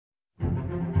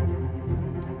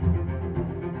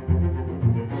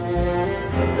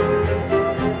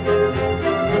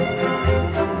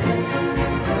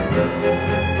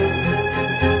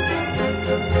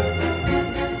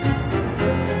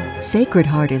Sacred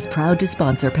Heart is proud to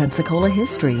sponsor Pensacola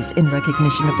Histories in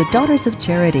recognition of the Daughters of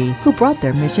Charity who brought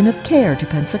their mission of care to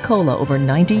Pensacola over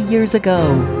 90 years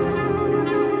ago.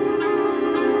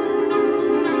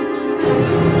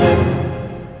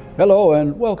 Hello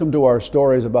and welcome to our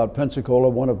stories about Pensacola,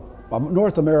 one of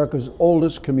North America's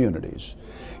oldest communities.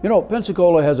 You know,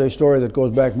 Pensacola has a story that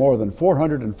goes back more than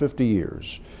 450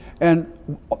 years. And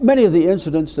many of the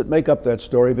incidents that make up that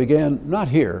story began not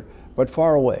here, but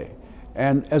far away.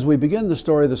 And as we begin the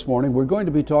story this morning, we're going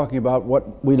to be talking about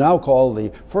what we now call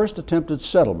the first attempted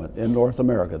settlement in North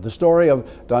America, the story of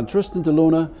Don Tristan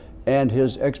deLuna and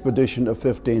his expedition of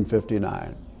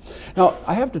 1559. Now,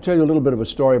 I have to tell you a little bit of a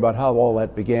story about how all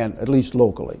that began, at least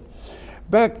locally.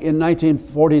 Back in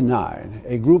 1949,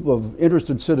 a group of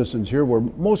interested citizens here were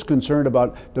most concerned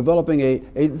about developing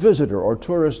a visitor or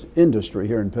tourist industry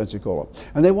here in Pensacola.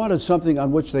 And they wanted something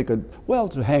on which they could, well,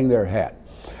 to hang their hat.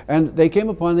 And they came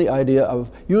upon the idea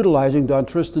of utilizing Don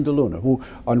Tristan deLuna, who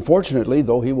unfortunately,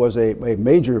 though he was a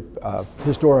major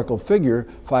historical figure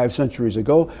 5 centuries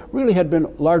ago, really had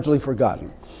been largely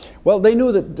forgotten. Well, they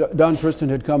knew that Don Tristan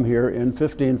had come here in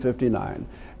 1559,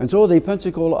 and so the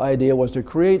Pensacola idea was to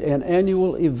create an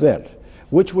annual event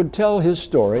which would tell his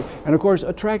story and, of course,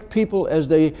 attract people as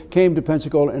they came to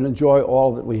Pensacola and enjoy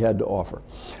all that we had to offer.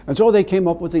 And so they came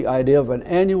up with the idea of an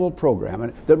annual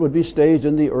program that would be staged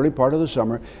in the early part of the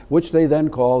summer, which they then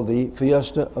called the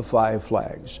Fiesta of Five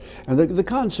Flags. And the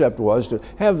concept was to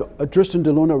have Tristan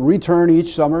deLuna return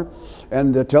each summer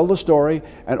and tell the story,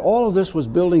 and all of this was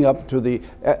building up to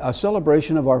a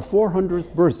celebration of our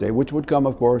 400th birthday, which would come,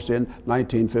 of course, in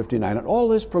 1959. And all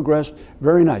this progressed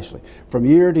very nicely. From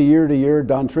year to year to year,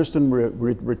 Don Tristan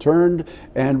returned,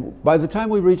 and by the time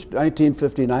we reached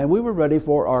 1959, we were ready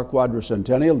for our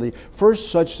quadricentennial, the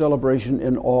first such celebration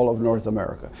in all of North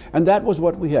America. And that was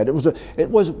what we had. It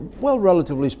was well,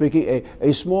 relatively speaking,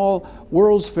 a small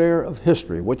World's Fair of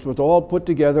history, which was all put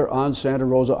together on Santa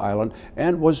Rosa Island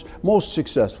and was most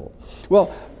successful.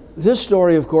 Well, this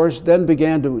story, of course, then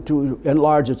began to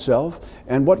enlarge itself,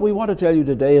 and what we want to tell you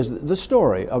today is the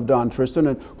story of Don Tristan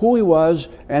and who he was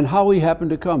and how he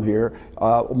happened to come here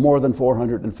more than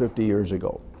 450 years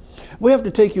ago. We have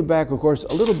to take you back, of course,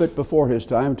 a little bit before his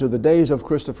time to the days of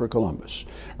Christopher Columbus.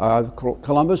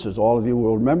 Columbus, as all of you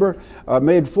will remember,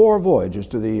 made 4 voyages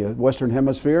to the Western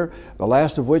Hemisphere, the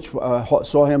last of which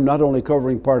saw him not only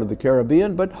covering part of the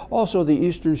Caribbean, but also the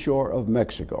eastern shore of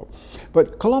Mexico.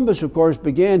 But Columbus, of course,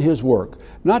 began his work,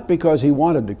 not because he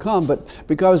wanted to come, but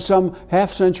because some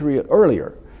half-century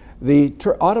earlier, the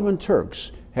Ottoman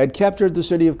Turks had captured the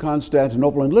city of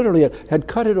Constantinople and literally had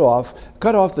cut off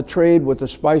the trade with the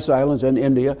Spice Islands and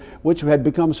India, which had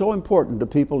become so important to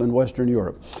people in Western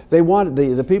Europe. They wanted,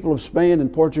 the people of Spain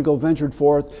and Portugal ventured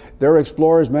forth. Their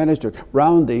explorers managed to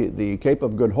round the Cape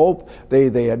of Good Hope. They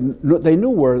knew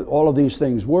where all of these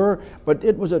things were, but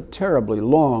it was a terribly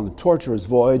long, torturous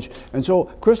voyage. And so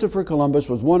Christopher Columbus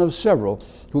was one of several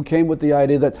who came with the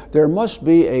idea that there must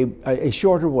be a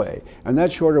shorter way, and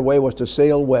that shorter way was to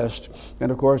sail west. And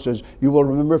of course, as you will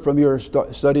remember from your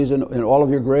studies in all of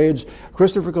your grades,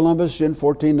 Christopher Columbus in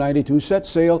 1492 set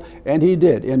sail, and he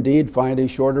did indeed find a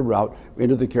shorter route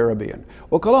into the Caribbean.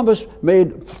 Well, Columbus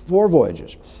made 4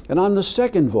 voyages, and on the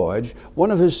second voyage,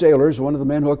 one of his sailors, one of the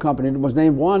men who accompanied him, was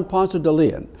named Juan Ponce de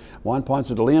Leon. Juan Ponce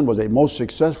de Leon was a most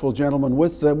successful gentleman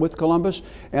with Columbus,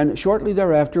 and shortly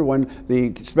thereafter, when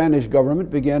the Spanish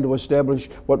government began to establish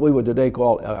what we would today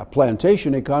call a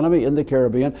plantation economy in the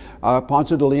Caribbean, Ponce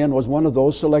de Leon was one of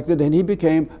those selected, and he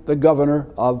became the governor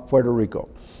of Puerto Rico.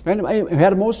 And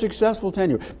had a most successful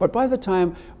tenure. But by the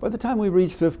time we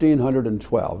reached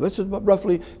 1512, this is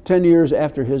roughly 10 years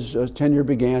after his tenure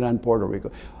began on Puerto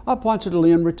Rico, Ponce de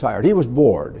Leon retired. He was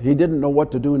bored. He didn't know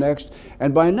what to do next.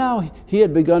 And by now, he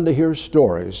had begun to hear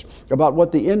stories about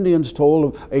what the Indians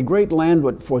told of a great land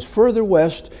that was further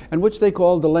west and which they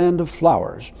called the Land of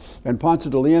Flowers. And Ponce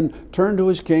de Leon turned to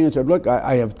his king and said, look,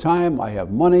 I have time, I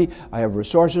have money, I have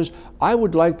resources. I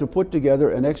would like to put together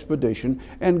an expedition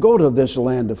and go to this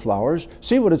Land of Flowers,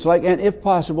 see what it's like, and if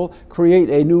possible, create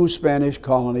a new Spanish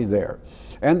colony there.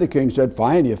 And the king said,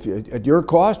 fine, at your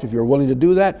cost, if you're willing to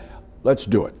do that, let's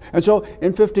do it. And so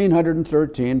in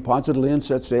 1513, Ponce de Leon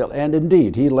set sail, and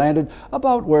indeed he landed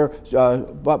about where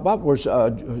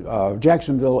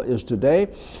Jacksonville is today.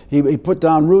 He put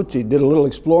down roots, he did a little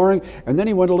exploring, and then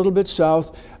he went a little bit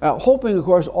south, hoping, of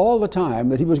course, all the time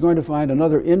that he was going to find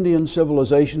another Indian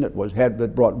civilization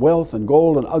that brought wealth and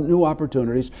gold and new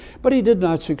opportunities, but he did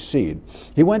not succeed.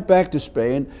 He went back to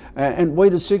Spain and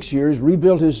waited 6 years,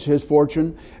 rebuilt his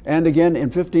fortune, and again in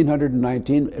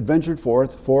 1519 adventured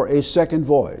forth for a second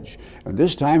voyage. And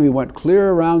this time he went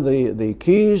clear around the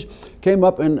Keys, came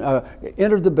up and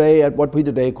entered the bay at what we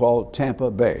today call Tampa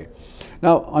Bay.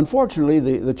 Now, unfortunately,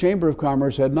 the Chamber of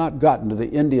Commerce had not gotten to the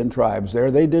Indian tribes there.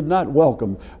 They did not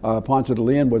welcome Ponce de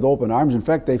Leon with open arms. In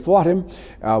fact, they fought him.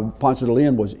 Ponce de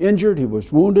Leon was injured, he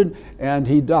was wounded, and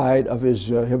he died of his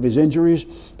injuries.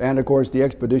 And of course, the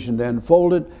expedition then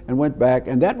folded and went back.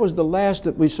 And that was the last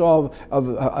that we saw of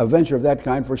a venture of that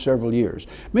kind for several years.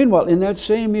 Meanwhile, in that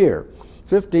same year,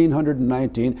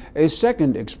 1519, a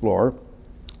second explorer,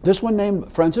 this one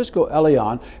named Francisco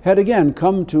Elion, had again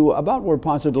come to about where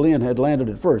Ponce de Leon had landed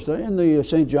at first, in the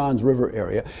St. Johns River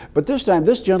area. But this time,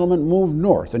 this gentleman moved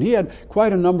north, and he had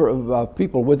quite a number of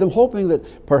people with him, hoping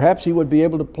that perhaps he would be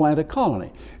able to plant a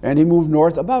colony. And he moved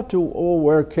north about to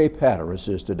where Cape Hatteras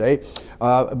is today.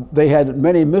 They had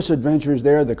many misadventures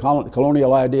there. The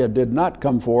colonial idea did not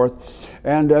come forth.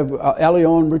 And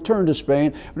Elion returned to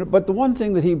Spain. But the one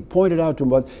thing that he pointed out to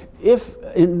him was, if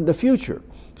in the future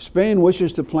Spain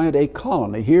wishes to plant a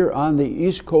colony here on the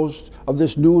east coast of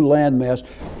this new landmass,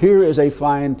 here is a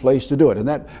fine place to do it. And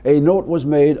that a note was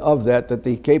made of that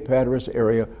the Cape Hatteras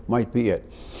area might be it.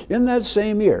 In that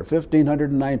same year,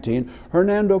 1519,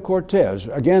 Hernando Cortez,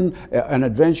 again an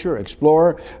adventurer,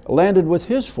 explorer, landed with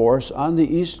his force on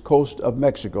the east coast of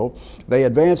Mexico. They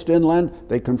advanced inland,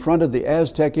 they confronted the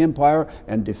Aztec Empire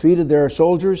and defeated their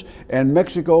soldiers, and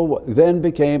Mexico then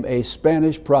became a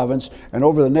Spanish province. And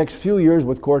over the next few years,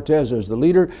 with Cortez as the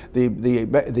leader,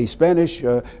 the Spanish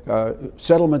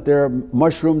settlement there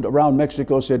mushroomed around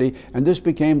Mexico City, and this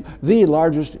became the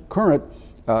largest current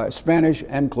Spanish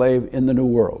enclave in the New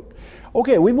World.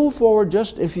 Okay, we move forward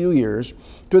just a few years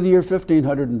to the year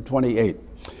 1528.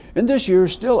 In this year,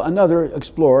 still another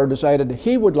explorer decided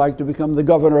he would like to become the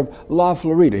governor of La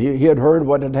Florida. He had heard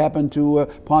what had happened to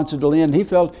Ponce de Leon. He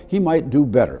felt he might do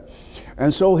better.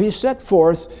 And so he set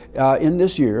forth in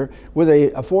this year with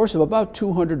a force of about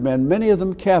 200 men, many of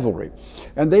them cavalry.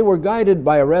 And they were guided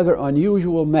by a rather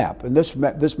unusual map. And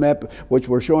this map, which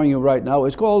we're showing you right now,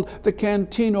 is called the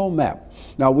Cantino map.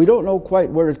 Now, we don't know quite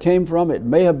where it came from. It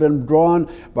may have been drawn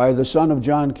by the son of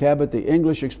John Cabot, the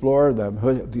English explorer.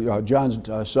 John's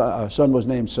son was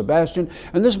named Sebastian.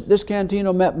 And this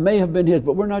Cantino map may have been his,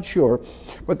 but we're not sure.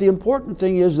 But the important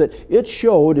thing is that it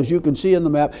showed, as you can see in the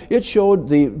map, it showed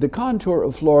the contour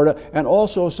of Florida and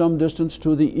also some distance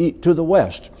to the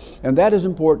west. And that is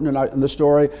important in the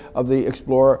story of the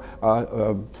explorer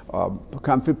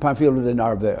Pánfilo de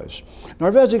Narváez.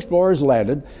 Narváez explorers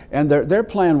landed, and their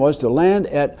plan was to land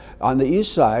on the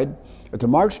east side, to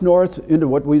march north into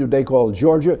what we today call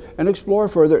Georgia and explore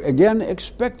further, again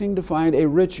expecting to find a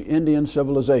rich Indian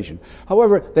civilization.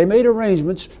 However, they made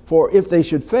arrangements for, if they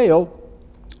should fail,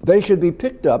 they should be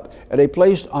picked up at a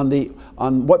place on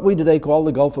what we today call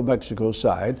the Gulf of Mexico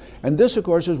side. And this, of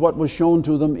course, is what was shown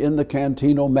to them in the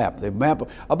Cantino map, the map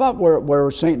about where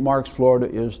St. Mark's, Florida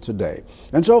is today.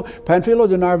 And so Pánfilo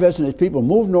de Narváez and his people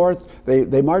moved north.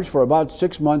 They marched for about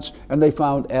 6 months, and they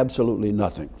found absolutely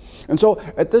nothing. And so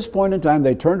at this point in time,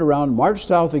 they turned around, marched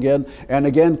south again, and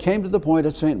again came to the point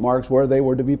at St. Mark's where they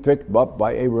were to be picked up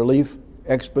by a relief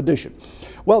expedition.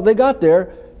 Well, they got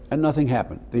there, and nothing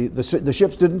happened. The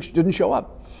ships didn't show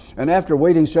up. And after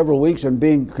waiting several weeks and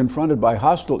being confronted by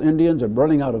hostile Indians and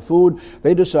running out of food,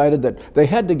 they decided that they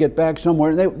had to get back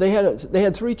somewhere. They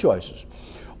had three choices.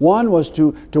 One was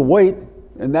to wait,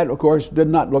 and that, of course, did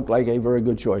not look like a very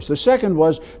good choice. The second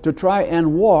was to try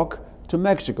and walk to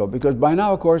Mexico, because by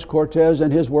now, of course, Cortez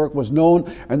and his work was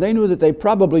known, and they knew that they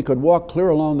probably could walk clear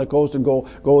along the coast and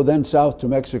go then south to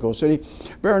Mexico City.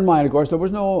 Bear in mind, of course, there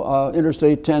was no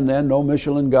Interstate 10 then, no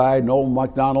Michelin Guide, no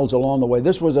McDonald's along the way.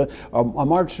 This was a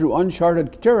march through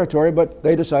uncharted territory, but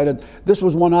they decided this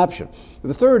was one option.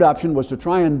 The third option was to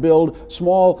try and build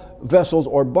small vessels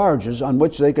or barges on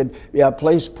which they could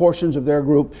place portions of their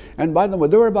group. And by the way,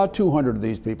 there were about 200 of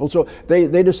these people, so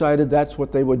they decided that's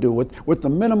what they would do with the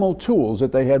minimal tools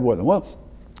that they had with them. Well,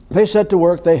 they set to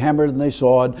work, they hammered and they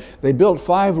sawed. They built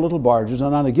 5 little barges,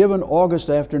 and on a given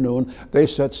August afternoon, they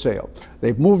set sail.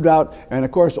 They moved out, and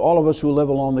of course, all of us who live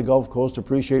along the Gulf Coast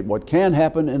appreciate what can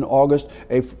happen in August.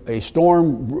 A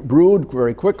storm brewed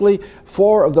very quickly.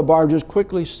 4 of the barges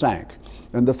quickly sank.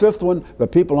 And the fifth one, the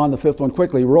people on the fifth one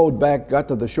quickly rowed back, got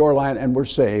to the shoreline, and were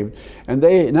saved. And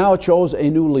they now chose a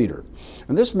new leader.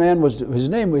 And this man was, his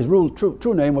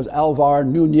true name was Alvar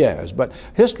Nunez, but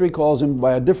history calls him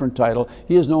by a different title.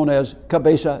 He is known known as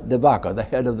Cabeza de Vaca, the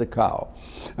head of the cow.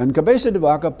 And Cabeza de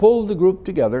Vaca pulled the group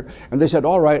together, and they said,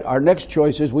 all right, our next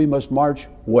choice is we must march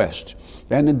west.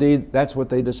 And indeed, that's what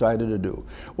they decided to do.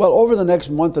 Well, over the next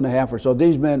month and a half or so,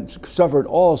 these men suffered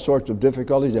all sorts of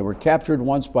difficulties. They were captured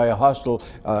once by a hostile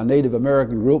Native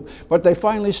American group, but they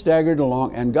finally staggered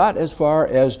along and got as far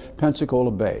as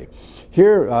Pensacola Bay.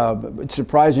 Here, it's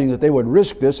surprising that they would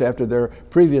risk this after their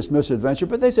previous misadventure,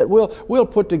 but they said, we'll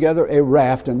put together a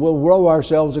raft and we'll row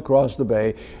ourselves across the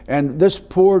bay. And this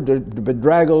poor,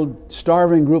 bedraggled,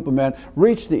 starving group of men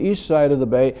reached the east side of the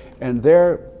bay, and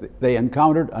there they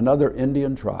encountered another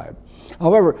Indian tribe.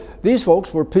 However, these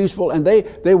folks were peaceful, and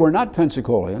they were not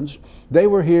Pensacolians. They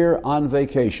were here on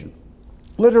vacation,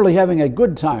 literally having a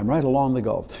good time right along the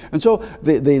Gulf. And so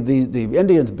the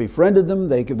Indians befriended them.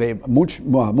 They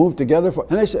moved together,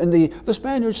 and the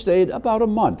Spaniards stayed about a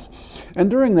month. And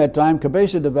during that time,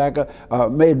 Cabeza de Vaca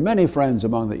made many friends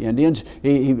among the Indians.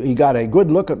 He got a good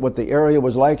look at what the area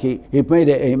was like. He made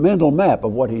a mental map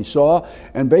of what he saw,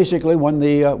 and basically when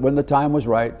the time was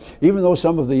right, even though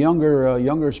some of the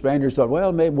younger Spaniards thought,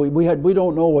 well, maybe we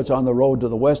don't know what's on the road to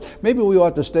the west, maybe we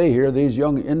ought to stay here. These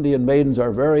young Indian maidens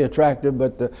are very attractive,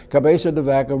 but Cabeza de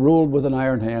Vaca ruled with an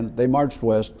iron hand. They marched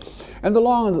west. And the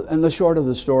long and the short of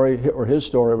the story, or his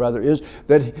story rather, is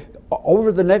that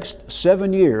over the next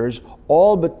 7 years,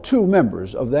 all but 2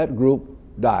 members of that group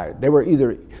died. They were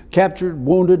either captured,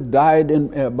 wounded, died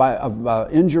by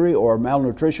injury or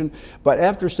malnutrition. But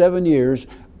after 7 years,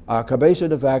 Cabeza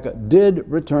de Vaca did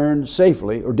return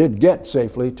safely, or did get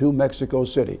safely, to Mexico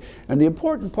City. And the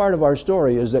important part of our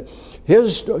story is that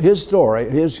his story,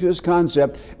 his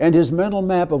concept, and his mental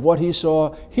map of what he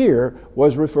saw here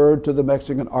was referred to the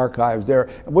Mexican archives there,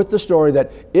 with the story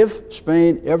that if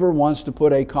Spain ever wants to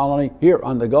put a colony here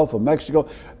on the Gulf of Mexico,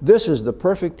 this is the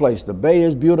perfect place. The bay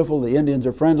is beautiful, the Indians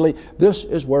are friendly, this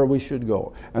is where we should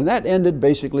go. And that ended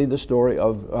basically the story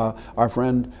of our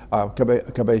friend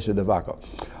Cabeza de Vaca.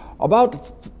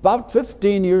 About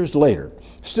 15 years later,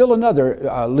 still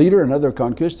another leader, another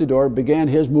conquistador, began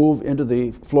his move into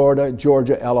the Florida,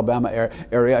 Georgia, Alabama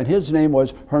area, and his name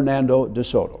was Hernando de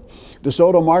Soto. De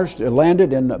Soto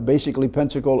landed in basically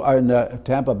Pensacola, in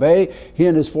Tampa Bay. He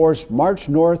and his force marched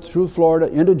north through Florida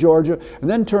into Georgia, and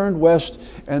then turned west.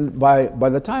 And by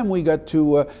the time we got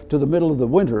to the middle of the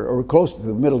winter, or close to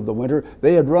the middle of the winter,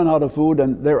 they had run out of food,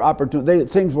 and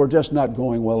things were just not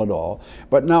going well at all.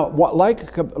 But now,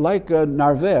 like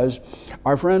Narvaez,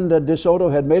 our friend De Soto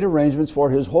had made arrangements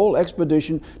for his whole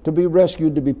expedition to be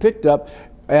rescued, to be picked up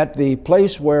at the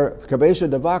place where Cabeza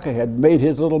de Vaca had made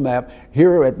his little map,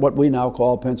 here at what we now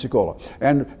call Pensacola.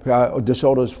 And De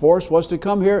Soto's force was to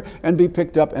come here and be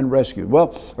picked up and rescued.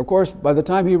 Well, of course, by the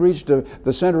time he reached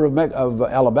the center of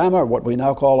Alabama, or what we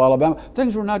now call Alabama,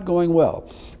 things were not going well.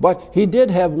 But he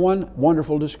did have one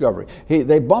wonderful discovery.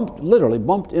 They literally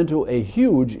bumped into a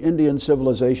huge Indian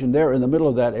civilization there in the middle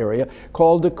of that area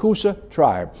called the Coosa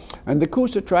tribe. And the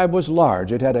Coosa tribe was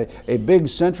large. It had a big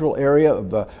central area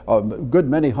of a good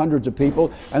many hundreds of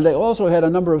people, and they also had a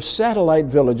number of satellite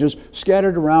villages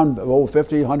scattered around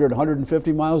 50, 100,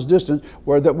 150 miles distant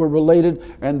that were related,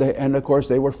 and of course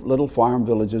they were little farm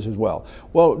villages as well.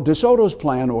 Well, De Soto's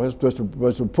plan was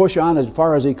to push on as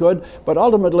far as he could, but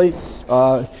ultimately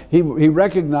he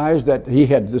recognized that he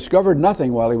had discovered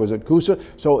nothing while he was at Coosa,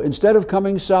 so instead of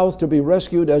coming south to be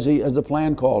rescued as the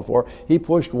plan called for, he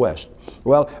pushed west.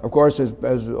 Well, of course, as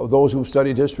those who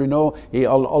studied history know, he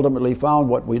ultimately found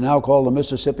what we now call the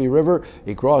Mississippi River.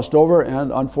 He crossed over,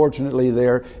 and unfortunately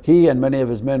there, he and many of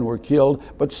his men were killed,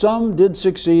 but some did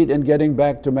succeed in getting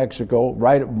back to Mexico,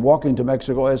 walking to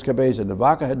Mexico as Cabeza de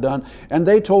Vaca had done, and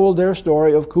they told their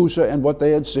story of Coosa and what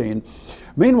they had seen.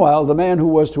 Meanwhile, the man who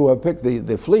was to have picked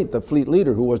the fleet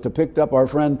leader who was to pick up our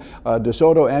friend De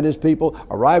Soto and his people,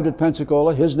 arrived at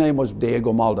Pensacola. His name was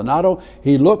Diego Maldonado.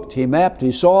 He looked, he mapped,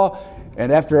 he saw,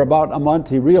 and after about a month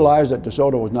he realized that De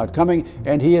Soto was not coming,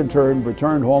 and he in turn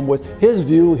returned home with his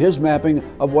view, his mapping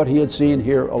of what he had seen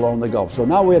here along the Gulf. So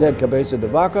now we had Cabeza de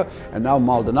Vaca and now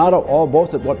Maldonado, all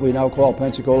both at what we now call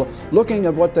Pensacola, looking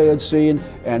at what they had seen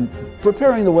and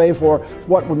preparing the way for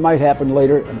what might happen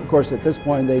later. And of course, at this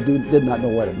point they did not know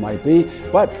what it might be.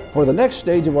 But for the next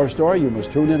stage of our story, you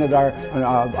must tune in at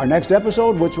our next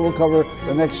episode, which will cover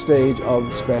the next stage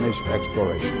of Spanish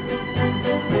exploration.